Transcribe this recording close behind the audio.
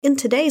In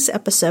today's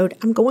episode,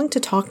 I'm going to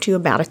talk to you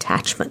about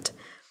attachment.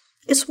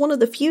 It's one of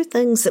the few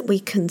things that we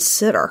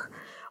consider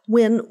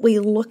when we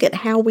look at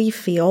how we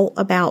feel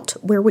about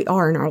where we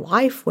are in our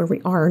life, where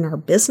we are in our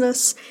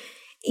business,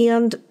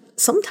 and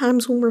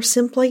sometimes when we're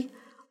simply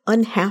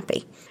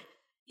unhappy.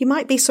 You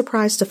might be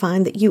surprised to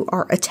find that you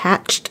are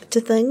attached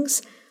to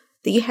things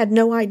that you had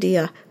no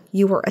idea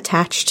you were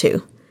attached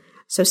to.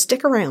 So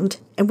stick around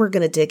and we're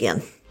going to dig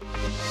in.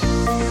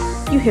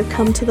 You have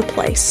come to the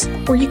place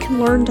where you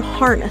can learn to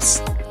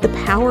harness the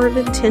power of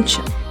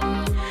intention,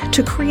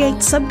 to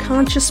create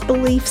subconscious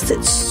beliefs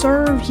that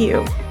serve you,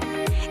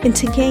 and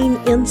to gain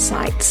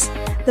insights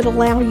that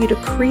allow you to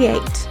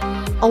create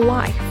a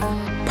life,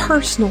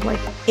 personally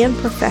and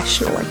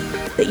professionally,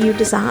 that you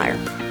desire.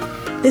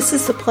 This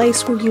is the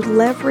place where you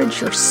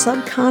leverage your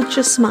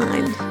subconscious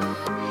mind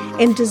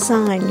and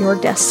design your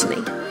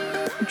destiny.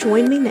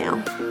 Join me now,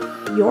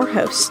 your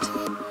host,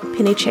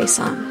 Penny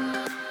Chason.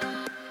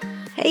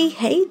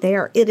 Hey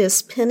there, it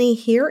is Penny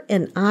here,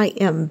 and I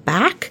am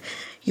back.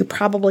 You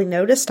probably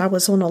noticed I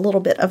was on a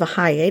little bit of a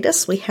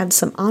hiatus. We had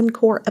some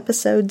encore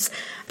episodes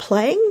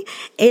playing,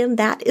 and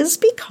that is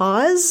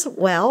because,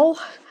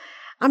 well,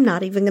 I'm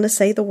not even going to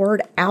say the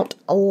word out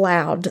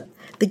loud.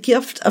 The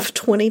gift of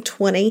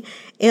 2020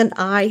 and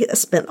I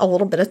spent a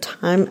little bit of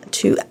time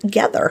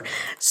together.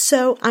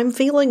 So I'm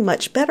feeling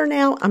much better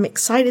now. I'm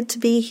excited to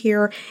be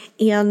here,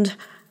 and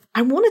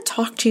I want to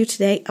talk to you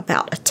today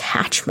about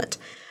attachment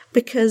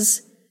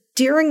because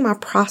during my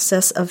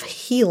process of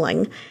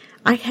healing,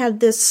 I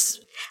had this,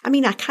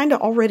 I kind of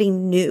already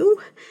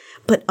knew,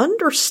 but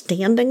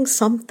understanding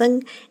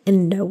something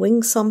and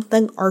knowing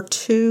something are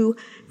two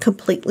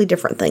completely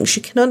different things.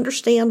 You can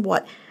understand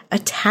what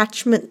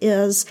attachment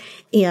is,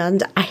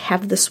 and I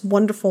have this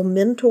wonderful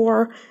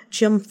mentor,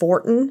 Jim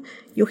Fortin.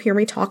 You'll hear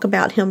me talk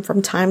about him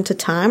from time to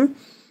time,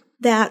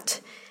 that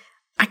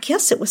I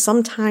guess it was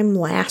sometime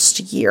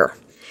last year.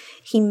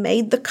 He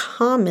made the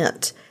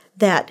comment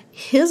that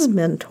his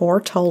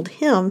mentor told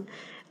him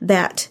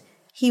that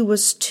he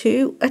was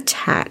too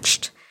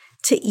attached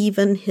to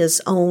even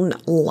his own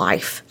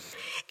life.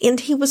 And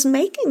he was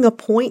making a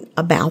point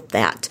about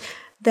that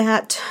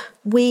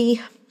we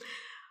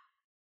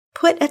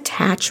put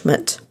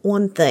attachment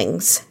on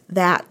things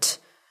that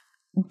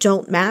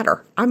don't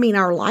matter.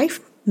 Our life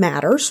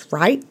matters,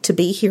 right? To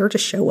be here, to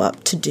show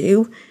up, to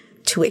do,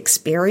 to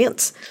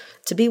experience,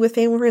 to be with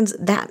family friends,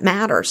 that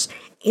matters.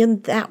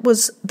 And that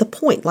was the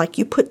point. Like,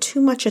 you put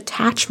too much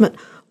attachment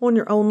on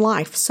your own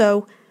life.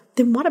 So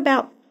then what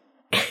about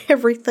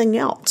everything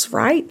else,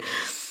 right?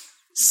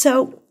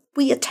 So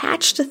we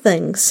attach to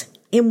things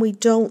and we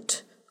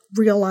don't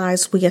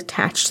realize we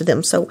attach to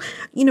them. So,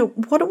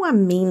 what do I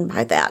mean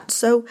by that?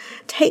 So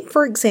take,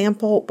 for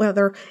example,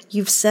 whether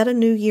you've set a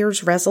New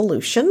Year's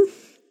resolution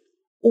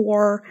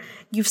or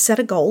you've set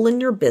a goal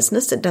in your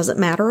business. It doesn't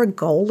matter. A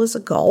goal is a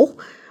goal,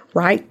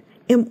 right?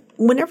 And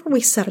whenever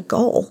we set a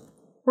goal,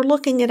 we're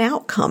looking at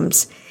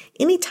outcomes.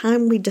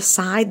 Anytime we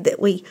decide that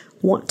we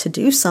want to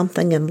do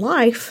something in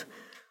life,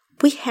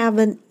 we have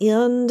an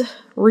end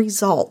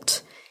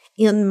result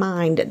in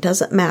mind. It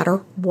doesn't matter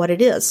what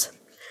it is.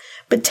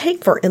 But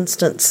take, for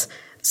instance,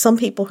 some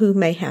people who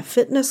may have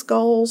fitness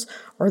goals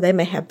or they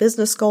may have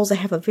business goals. They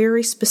have a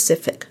very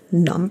specific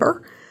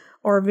number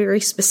or a very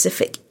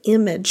specific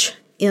image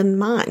in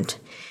mind.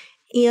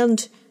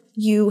 And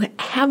you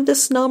have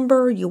this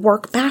number, you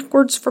work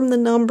backwards from the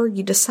number,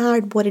 you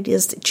decide what it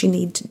is that you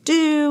need to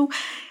do,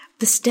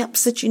 the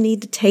steps that you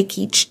need to take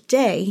each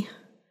day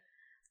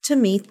to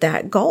meet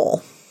that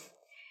goal.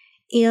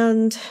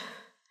 And,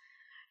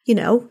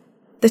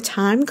 the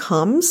time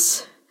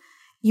comes,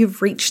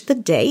 you've reached the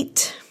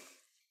date,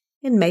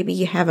 and maybe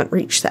you haven't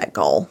reached that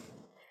goal.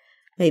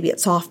 Maybe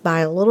it's off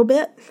by a little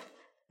bit,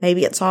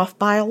 maybe it's off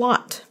by a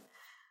lot.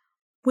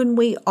 When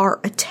we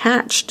are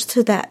attached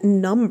to that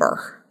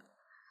number,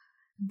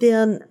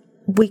 then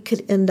we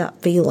could end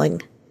up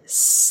feeling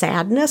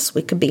sadness.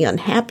 We could be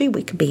unhappy.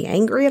 We could be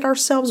angry at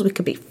ourselves. We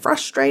could be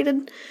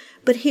frustrated.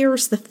 But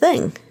here's the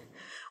thing.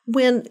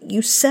 When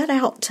you set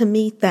out to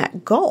meet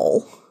that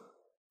goal,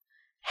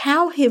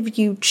 how have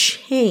you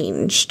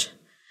changed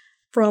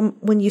from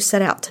when you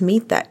set out to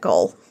meet that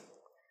goal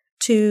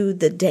to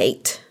the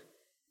date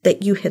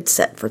that you had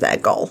set for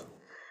that goal?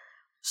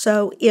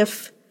 So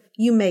if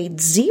you made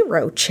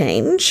zero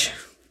change,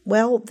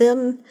 well,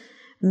 then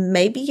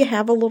maybe you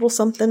have a little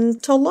something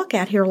to look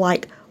at here,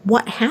 like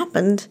what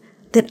happened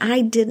that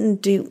I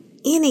didn't do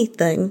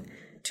anything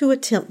to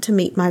attempt to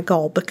meet my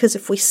goal. Because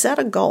if we set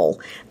a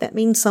goal, that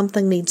means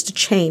something needs to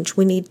change.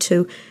 We need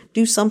to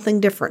do something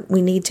different.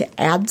 We need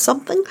to add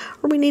something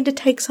or we need to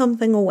take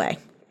something away.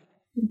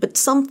 But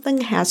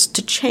something has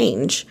to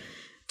change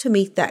to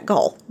meet that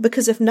goal.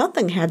 Because if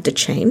nothing had to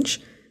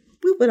change,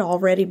 we would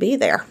already be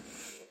there.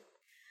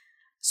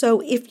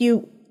 So if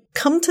you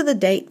come to the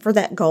date for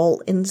that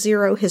goal and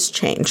zero has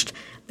changed,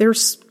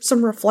 there's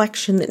some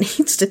reflection that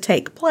needs to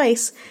take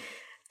place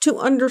to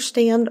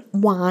understand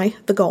why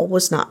the goal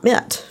was not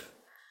met.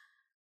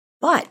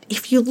 But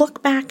if you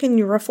look back and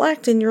you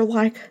reflect and you're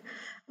like,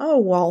 oh,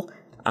 well,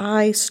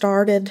 I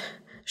started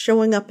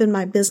showing up in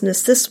my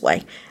business this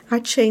way. I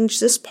changed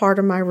this part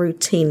of my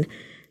routine.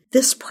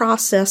 This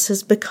process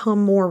has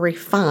become more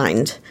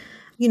refined,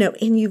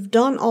 and you've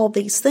done all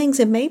these things,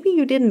 and maybe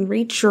you didn't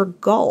reach your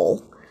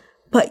goal,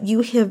 but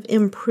you have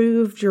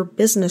improved your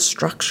business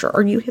structure,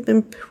 or you have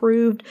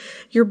improved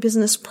your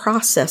business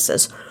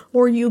processes,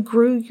 or you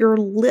grew your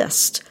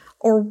list,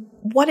 or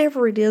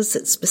whatever it is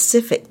that's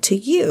specific to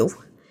you.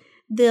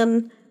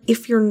 Then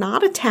if you're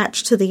not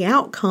attached to the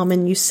outcome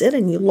and you sit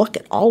and you look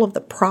at all of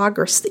the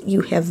progress that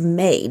you have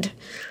made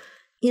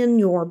in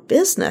your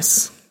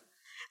business,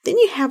 then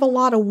you have a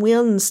lot of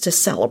wins to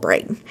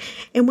celebrate.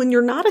 And when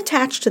you're not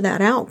attached to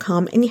that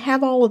outcome and you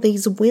have all of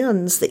these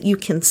wins that you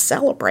can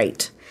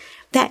celebrate,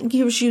 that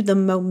gives you the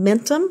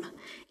momentum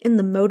and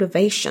the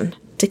motivation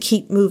to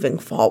keep moving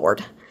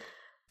forward.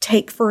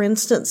 Take, for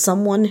instance,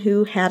 someone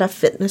who had a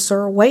fitness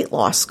or a weight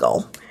loss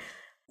goal.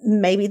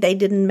 Maybe they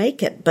didn't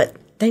make it, but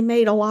they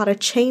made a lot of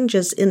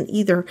changes in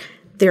either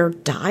their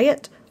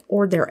diet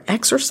or their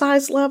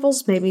exercise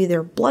levels. Maybe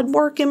their blood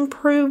work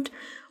improved.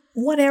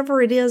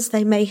 Whatever it is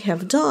they may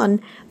have done,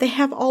 they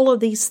have all of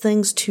these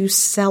things to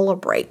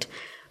celebrate.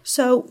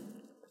 So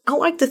I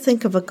like to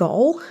think of a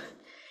goal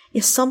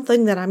as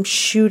something that I'm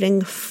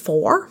shooting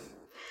for.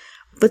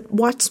 But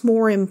what's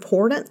more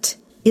important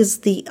is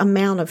the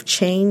amount of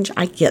change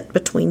I get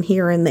between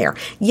here and there.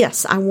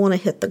 Yes, I want to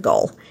hit the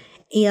goal.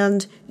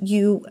 And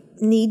you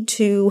need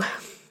to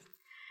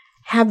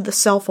have the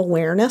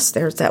self-awareness,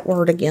 there's that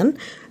word again,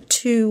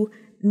 to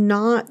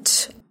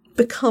not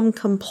become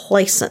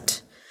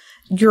complacent.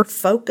 You're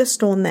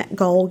focused on that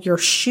goal, you're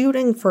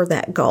shooting for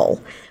that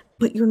goal,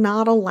 but you're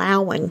not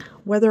allowing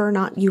whether or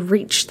not you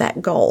reach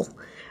that goal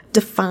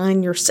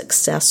define your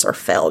success or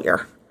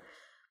failure.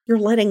 You're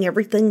letting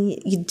everything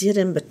you did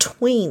in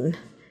between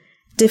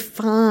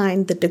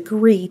define the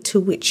degree to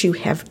which you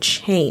have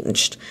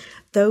changed.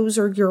 Those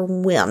are your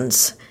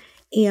wins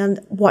and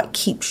what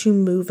keeps you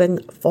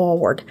moving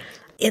forward.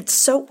 It's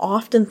so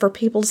often for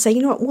people to say,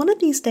 one of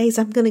these days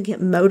I'm going to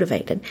get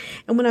motivated.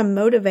 And when I'm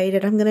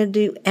motivated, I'm going to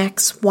do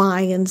X,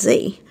 Y, and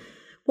Z.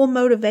 Well,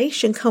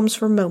 motivation comes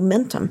from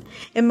momentum,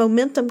 and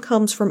momentum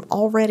comes from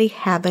already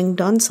having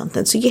done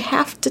something. So you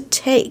have to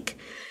take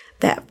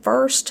that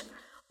first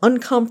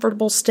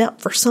uncomfortable step.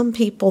 For some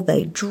people,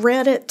 they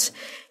dread it.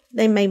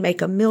 They may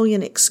make a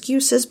million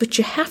excuses, but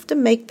you have to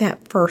make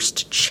that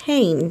first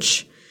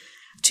change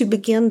to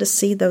begin to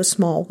see those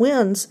small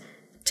wins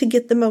to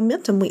get the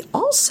momentum. We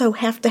also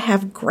have to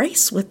have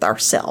grace with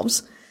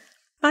ourselves.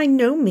 By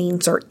no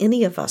means are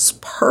any of us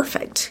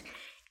perfect.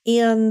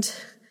 And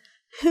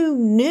who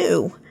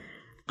knew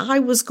I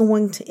was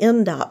going to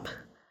end up,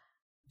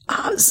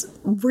 I was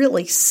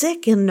really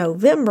sick in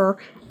November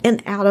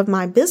and out of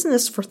my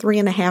business for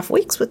 3.5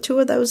 weeks, with 2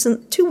 of those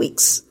in 2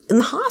 weeks in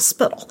the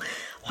hospital.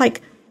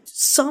 Like,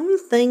 some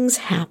things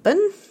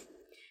happen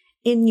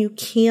and you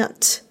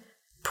can't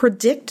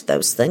predict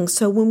those things.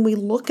 So when we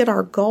look at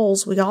our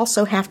goals, we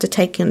also have to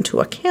take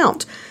into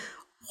account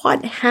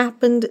what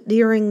happened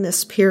during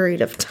this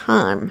period of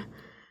time.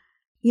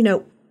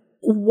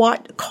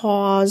 What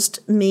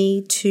caused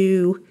me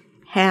to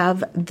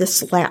have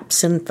this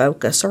lapse in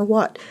focus, or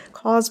what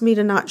caused me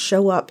to not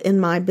show up in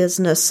my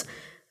business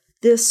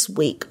this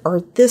week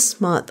or this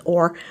month,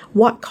 or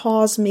what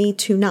caused me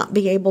to not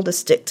be able to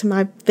stick to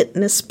my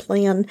fitness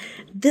plan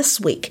this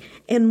week.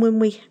 And when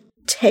we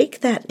take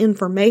that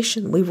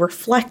information, we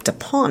reflect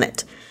upon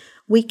it,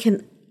 we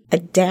can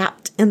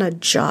adapt and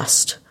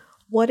adjust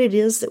what it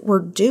is that we're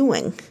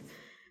doing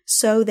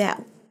so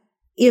that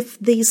if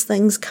these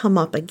things come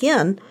up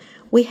again,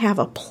 we have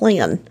a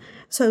plan.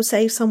 So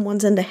say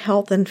someone's into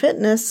health and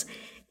fitness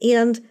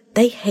and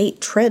they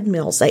hate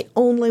treadmills. They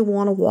only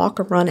want to walk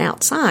or run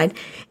outside.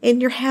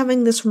 And you're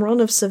having this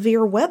run of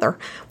severe weather.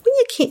 Well,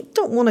 you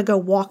don't want to go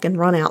walk and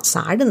run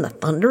outside in the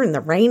thunder and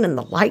the rain and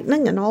the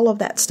lightning and all of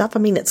that stuff. I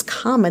mean, it's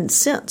common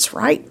sense,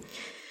 right?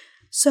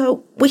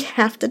 So we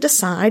have to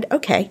decide,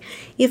 okay,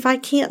 if I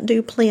can't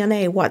do plan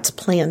A, what's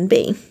plan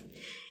B?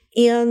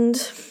 And,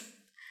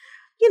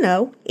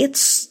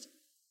 it's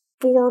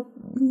for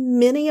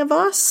many of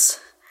us,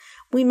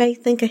 we may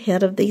think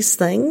ahead of these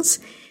things.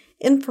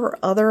 And for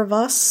other of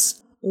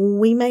us,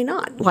 we may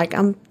not. Like,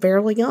 I'm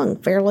fairly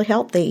young, fairly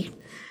healthy.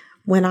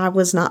 When I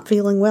was not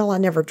feeling well, I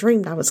never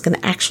dreamed I was going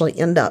to actually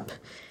end up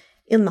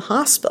in the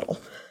hospital.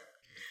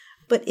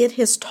 But it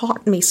has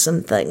taught me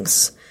some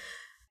things.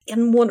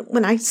 And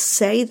when I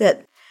say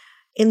that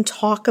and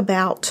talk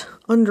about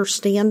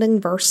understanding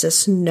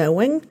versus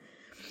knowing,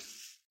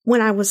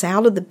 when I was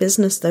out of the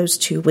business those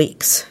 2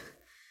 weeks,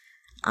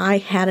 I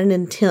had an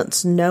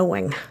intense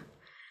knowing.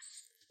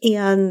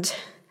 And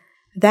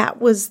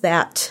that was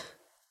that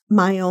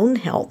my own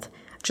health,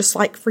 just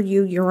like for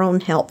you, your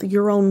own health,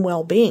 your own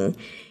well-being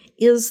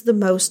is the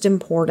most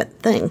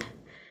important thing.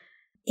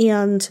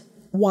 And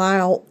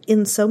while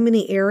in so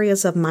many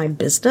areas of my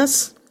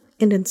business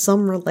and in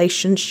some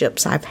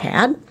relationships I've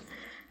had,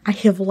 I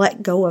have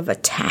let go of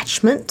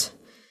attachment.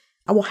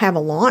 I will have a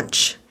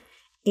launch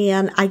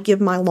and I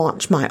give my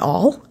launch my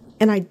all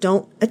and I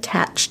don't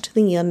attach to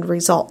the end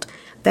result.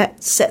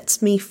 that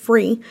sets me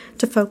free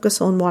to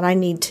focus on what I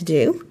need to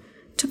do,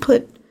 to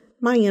put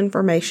my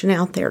information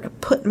out there, to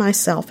put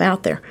myself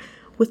out there.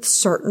 With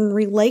certain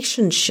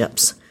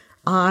relationships,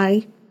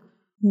 I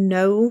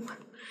know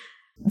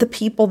the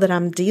people that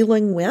I'm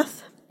dealing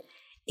with,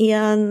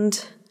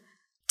 and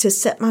to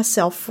set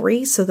myself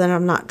free so that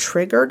I'm not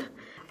triggered,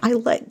 I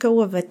let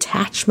go of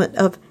attachment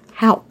of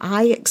how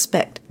I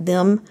expect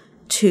them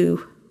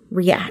to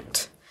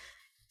react.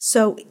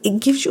 So it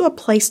gives you a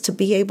place to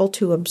be able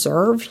to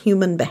observe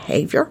human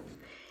behavior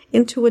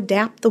and to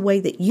adapt the way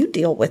that you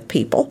deal with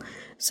people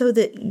so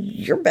that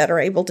you're better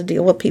able to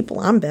deal with people.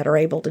 I'm better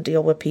able to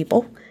deal with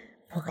people.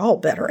 We're all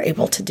better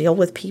able to deal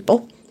with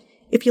people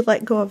if you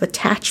let go of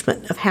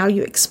attachment of how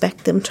you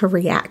expect them to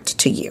react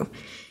to you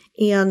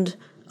and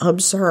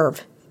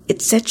observe.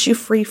 It sets you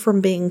free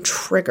from being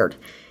triggered.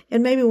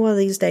 And maybe one of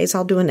these days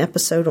I'll do an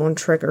episode on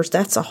triggers.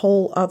 That's a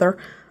whole other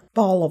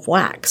ball of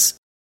wax.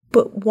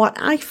 But what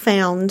I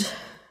found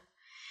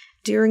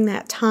during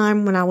that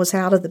time when I was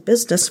out of the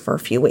business for a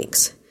few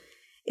weeks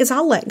is I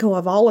let go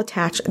of all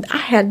attachment. I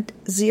had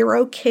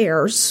zero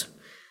cares.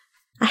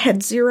 I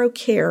had zero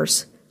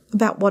cares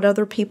about what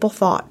other people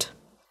thought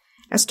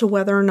as to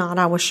whether or not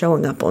I was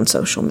showing up on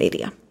social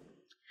media.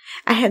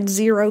 I had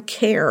zero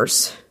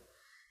cares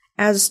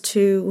as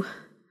to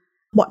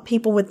what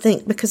people would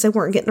think because they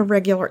weren't getting a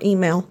regular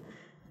email.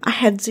 I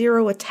had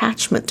zero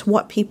attachment to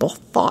what people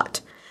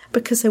thought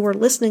because they were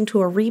listening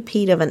to a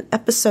repeat of an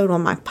episode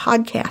on my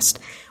podcast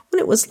when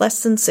it was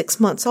less than 6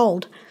 months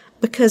old,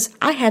 because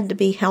I had to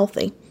be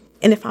healthy.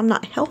 And if I'm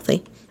not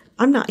healthy,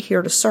 I'm not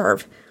here to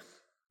serve.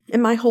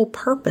 And my whole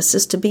purpose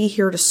is to be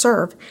here to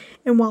serve.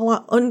 And while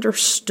I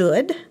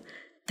understood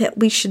that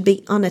we should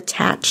be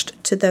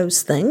unattached to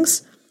those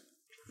things,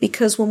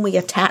 because when we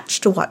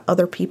attach to what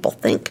other people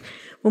think,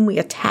 when we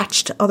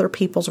attach to other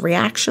people's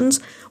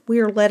reactions, we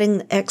are letting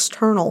the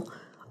external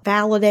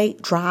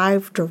validate,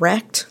 drive,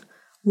 direct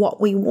what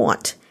we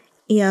want.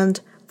 And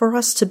for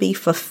us to be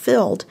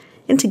fulfilled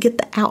and to get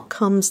the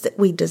outcomes that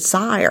we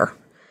desire,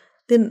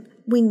 then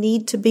we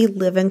need to be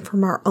living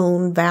from our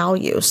own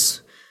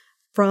values,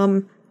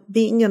 from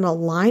being in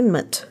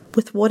alignment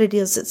with what it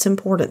is that's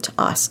important to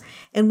us.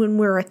 And when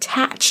we're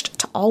attached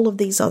to all of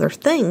these other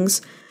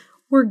things,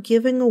 we're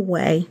giving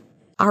away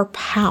our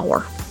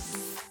power.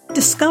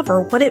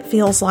 Discover what it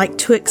feels like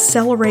to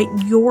accelerate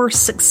your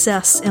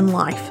success in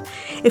life.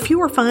 If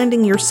you are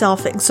finding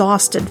yourself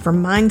exhausted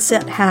from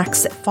mindset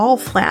hacks that fall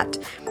flat,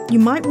 you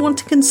might want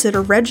to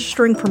consider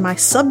registering for my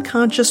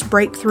Subconscious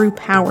Breakthrough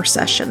Power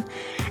Session.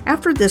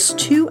 After this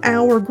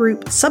 2-hour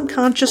group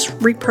subconscious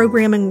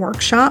reprogramming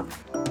workshop,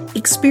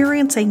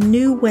 experience a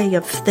new way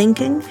of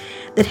thinking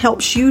that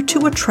helps you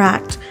to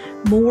attract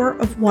more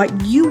of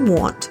what you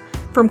want,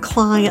 from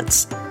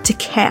clients to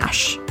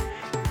cash.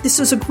 This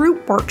is a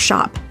group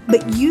workshop,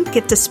 but you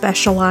get to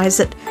specialize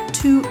it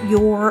to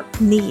your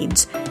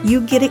needs. You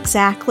get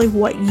exactly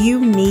what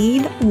you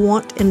need,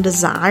 want, and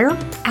desire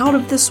out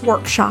of this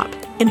workshop.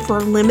 And for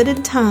a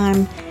limited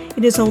time,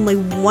 it is only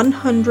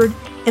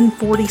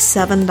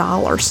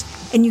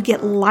 $147. And you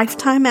get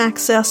lifetime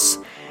access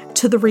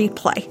to the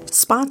replay.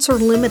 Spots are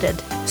limited,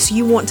 so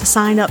you want to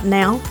sign up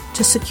now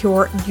to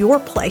secure your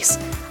place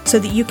so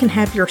that you can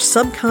have your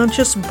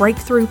subconscious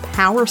breakthrough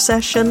power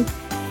session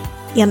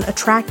and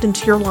attract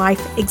into your life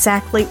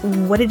exactly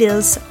what it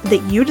is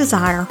that you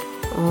desire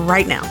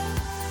right now.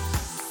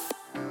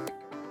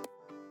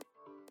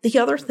 The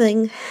other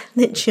thing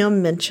that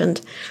Jim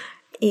mentioned,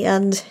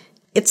 and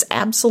it's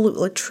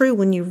absolutely true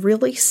when you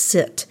really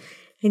sit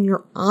and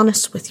you're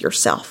honest with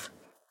yourself,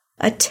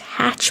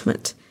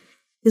 attachment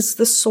is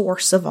the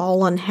source of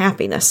all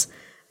unhappiness,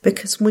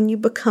 because when you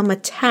become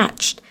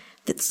attached,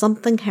 that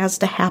something has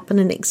to happen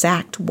an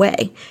exact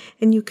way,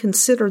 and you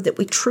consider that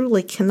we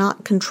truly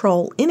cannot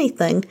control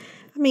anything.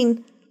 I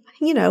mean,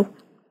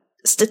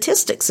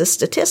 statistics is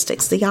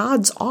statistics. The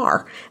odds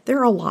are there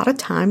are a lot of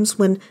times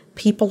when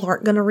people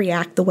aren't going to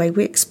react the way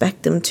we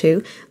expect them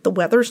to. The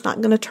weather's not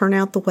going to turn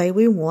out the way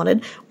we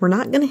wanted. We're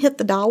not going to hit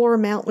the dollar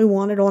amount we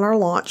wanted on our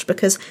launch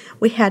because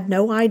we had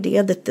no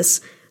idea that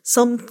this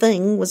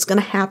something was going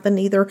to happen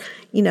either,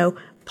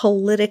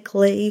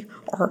 politically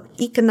or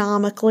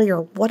economically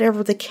or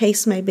whatever the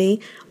case may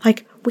be.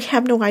 Like, we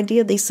have no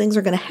idea these things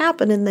are going to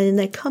happen, and then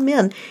they come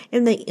in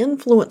and they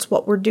influence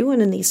what we're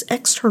doing, and these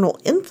external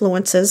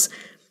influences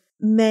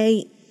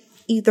may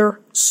either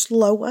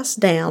slow us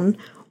down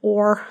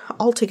or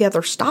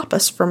altogether stop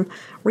us from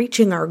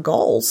reaching our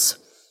goals.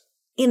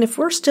 And if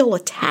we're still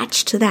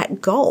attached to that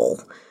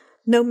goal,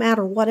 no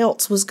matter what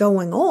else was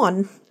going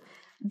on,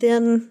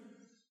 then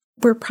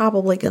we're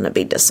probably going to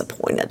be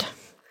disappointed.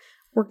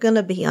 We're going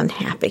to be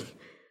unhappy.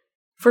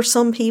 For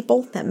some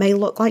people, that may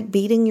look like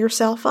beating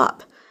yourself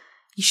up.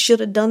 You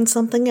should have done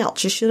something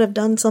else. You should have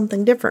done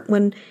something different,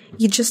 when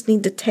you just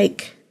need to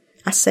take,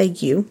 I say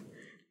you,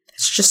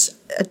 it's just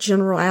a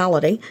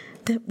generality,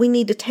 that we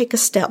need to take a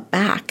step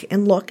back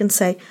and look and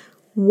say,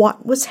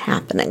 what was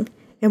happening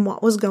and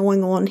what was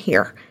going on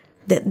here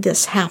that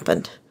this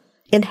happened?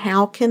 And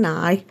how can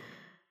I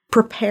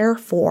prepare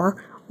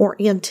for or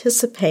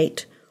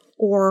anticipate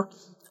or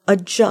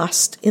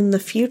adjust in the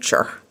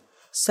future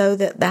so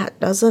that that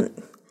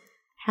doesn't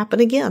happen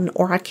again,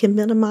 or I can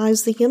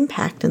minimize the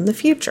impact in the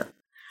future.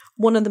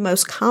 One of the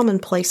most common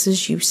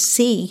places you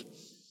see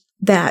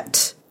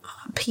that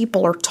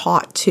people are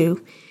taught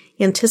to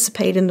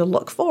anticipate and to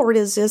look forward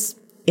is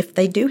if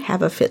they do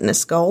have a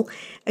fitness goal.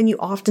 And you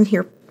often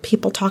hear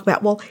people talk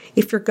about, well,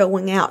 if you're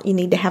going out, you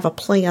need to have a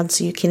plan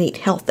so you can eat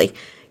healthy.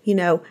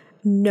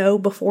 Know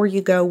before you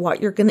go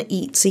what you're going to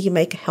eat so you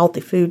make a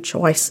healthy food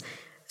choice,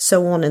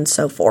 so on and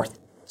so forth.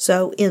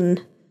 So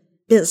in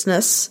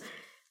business,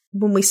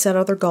 when we set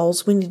other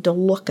goals, we need to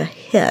look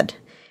ahead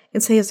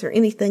and say, is there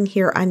anything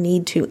here I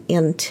need to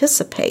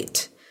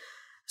anticipate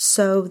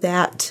so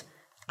that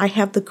I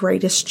have the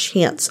greatest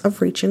chance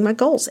of reaching my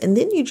goals? And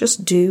then you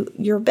just do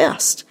your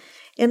best.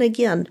 And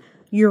again,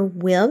 your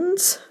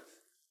wins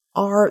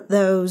are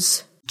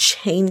those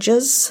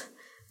changes,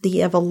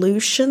 the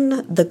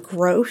evolution, the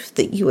growth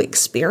that you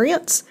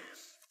experience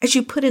as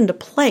you put into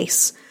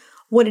place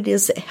what it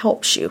is that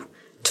helps you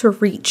to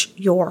reach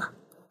your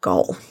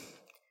goal.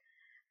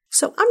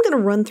 So I'm going to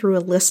run through a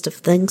list of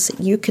things that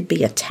you could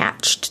be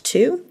attached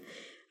to,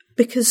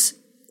 because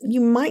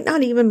you might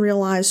not even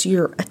realize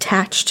you're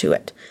attached to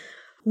it.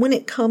 When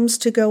it comes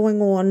to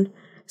going on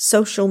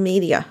social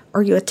media,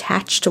 are you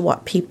attached to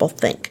what people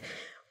think?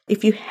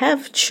 If you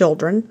have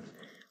children,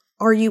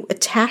 are you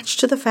attached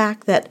to the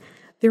fact that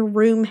their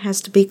room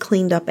has to be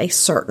cleaned up a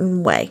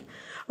certain way?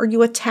 Are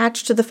you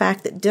attached to the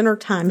fact that dinner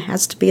time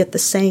has to be at the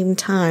same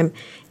time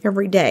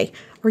every day?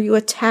 Are you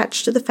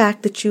attached to the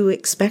fact that you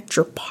expect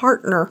your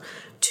partner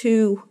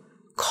to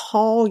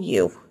call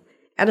you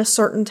at a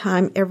certain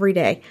time every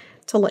day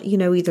to let you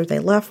know either they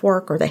left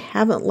work or they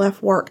haven't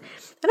left work?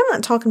 And I'm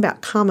not talking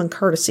about common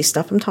courtesy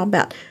stuff. I'm talking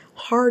about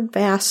hard,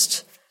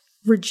 fast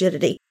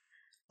rigidity.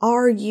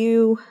 Are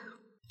you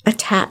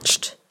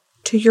attached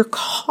to your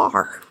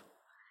car?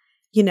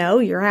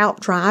 You're out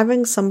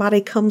driving,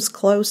 somebody comes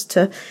close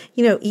to,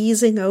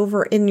 easing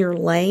over in your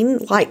lane.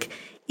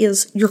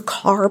 Is your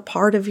car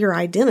part of your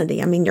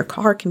identity? I mean, your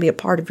car can be a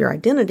part of your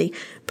identity,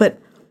 but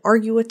are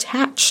you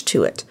attached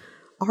to it?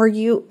 Are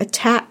you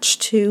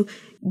attached to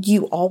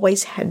you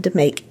always had to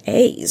make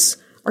A's?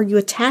 Are you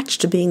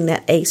attached to being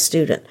that A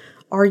student?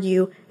 Are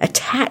you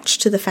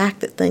attached to the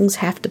fact that things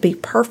have to be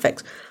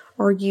perfect?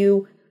 Are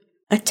you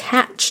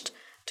attached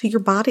to your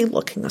body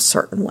looking a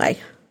certain way?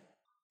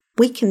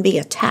 We can be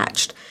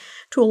attached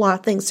to a lot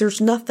of things. There's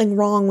nothing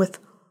wrong with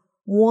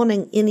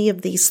wanting any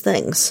of these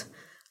things.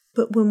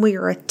 But when we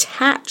are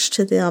attached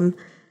to them,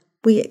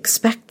 we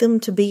expect them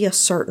to be a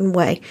certain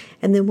way.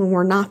 And then when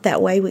we're not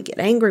that way, we get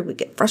angry, we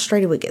get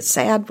frustrated, we get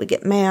sad, we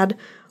get mad,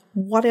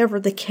 whatever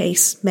the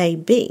case may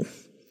be.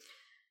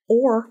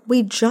 Or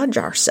we judge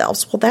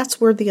ourselves. Well, that's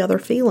where the other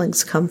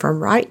feelings come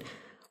from, right?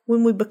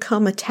 When we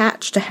become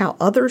attached to how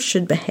others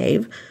should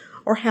behave,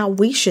 or how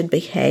we should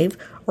behave,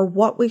 or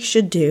what we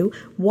should do,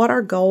 what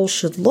our goals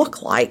should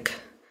look like,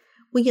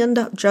 we end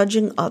up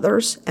judging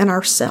others and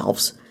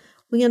ourselves.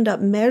 We end up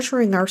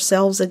measuring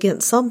ourselves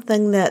against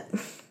something that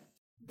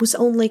was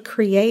only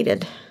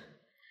created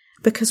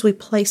because we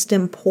placed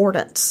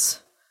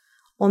importance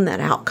on that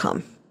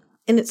outcome.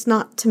 And it's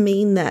not to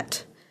mean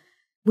that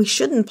we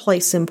shouldn't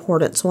place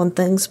importance on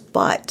things,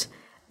 but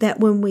that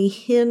when we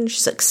hinge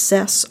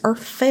success or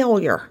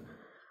failure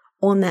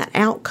on that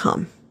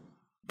outcome,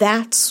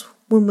 that's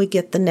when we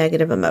get the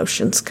negative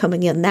emotions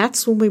coming in.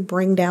 That's when we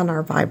bring down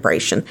our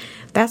vibration.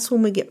 That's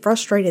when we get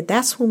frustrated.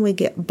 That's when we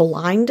get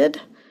blinded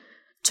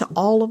to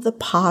all of the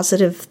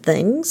positive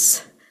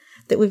things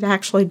that we've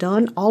actually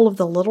done, all of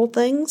the little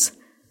things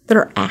that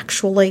are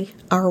actually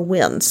our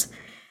wins.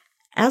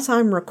 As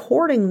I'm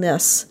recording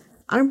this,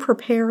 I'm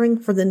preparing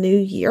for the new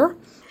year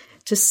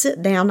to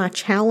sit down. I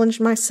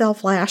challenged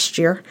myself last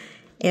year,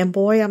 and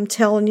boy, I'm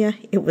telling you,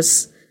 it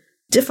was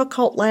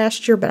difficult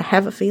last year, but I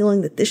have a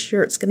feeling that this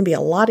year it's going to be a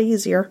lot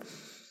easier,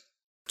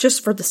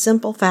 just for the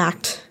simple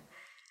fact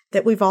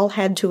that we've all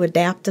had to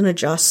adapt and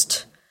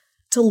adjust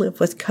to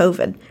live with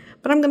COVID.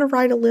 But I'm going to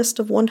write a list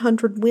of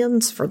 100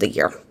 wins for the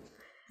year.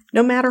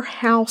 No matter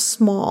how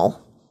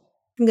small,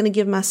 I'm going to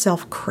give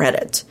myself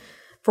credit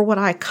for what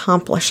I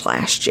accomplished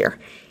last year.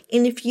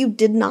 And if you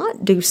did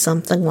not do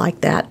something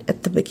like that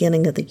at the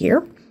beginning of the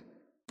year,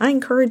 I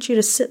encourage you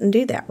to sit and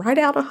do that. Write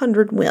out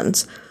 100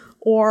 wins,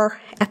 or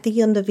at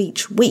the end of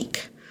each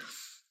week,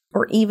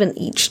 or even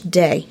each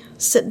day.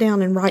 Sit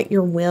down and write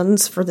your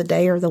wins for the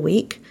day or the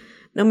week,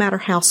 no matter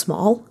how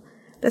small.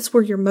 That's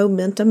where your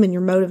momentum and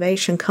your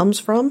motivation comes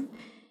from.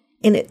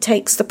 And it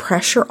takes the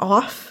pressure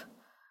off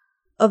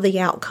of the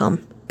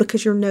outcome,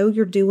 because you know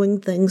you're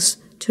doing things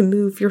to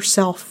move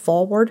yourself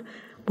forward,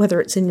 whether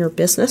it's in your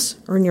business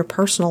or in your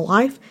personal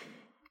life.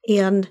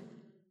 And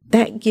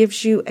that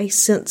gives you a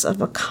sense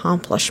of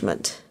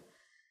accomplishment.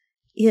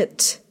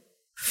 It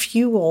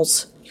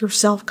fuels your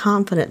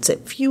self-confidence.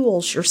 It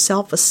fuels your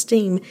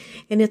self-esteem.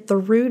 And at the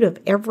root of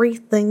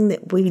everything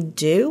that we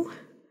do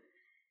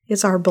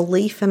is our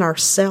belief in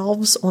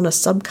ourselves on a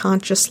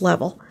subconscious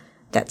level,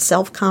 that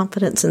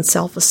self-confidence and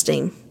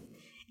self-esteem.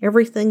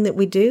 Everything that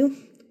we do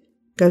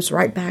goes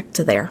right back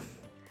to there.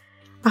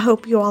 I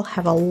hope you all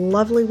have a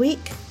lovely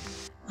week.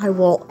 I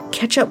will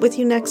catch up with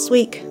you next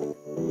week.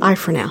 Bye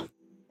for now.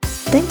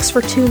 Thanks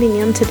for tuning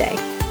in today.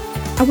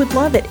 I would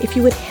love it if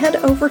you would head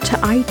over to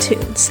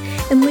iTunes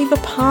and leave a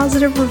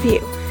positive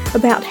review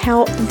about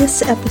how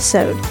this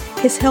episode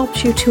has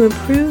helped you to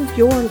improve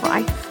your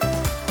life.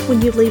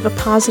 When you leave a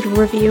positive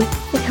review,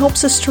 it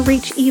helps us to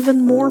reach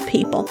even more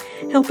people,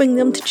 helping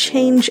them to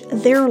change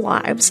their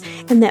lives,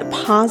 and that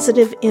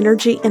positive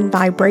energy and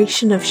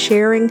vibration of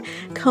sharing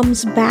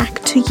comes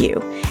back to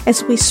you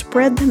as we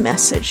spread the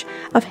message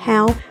of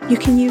how you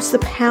can use the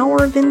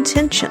power of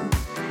intention,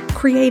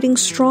 creating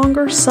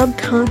stronger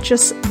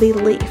subconscious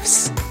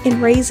beliefs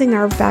in raising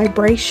our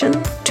vibration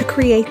to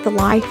create the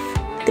life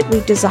that we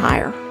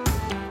desire,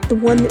 the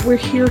one that we're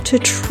here to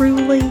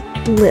truly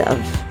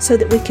live so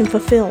that we can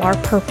fulfill our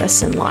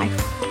purpose in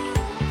life.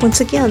 Once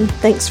again,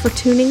 thanks for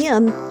tuning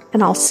in,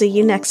 and I'll see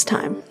you next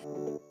time.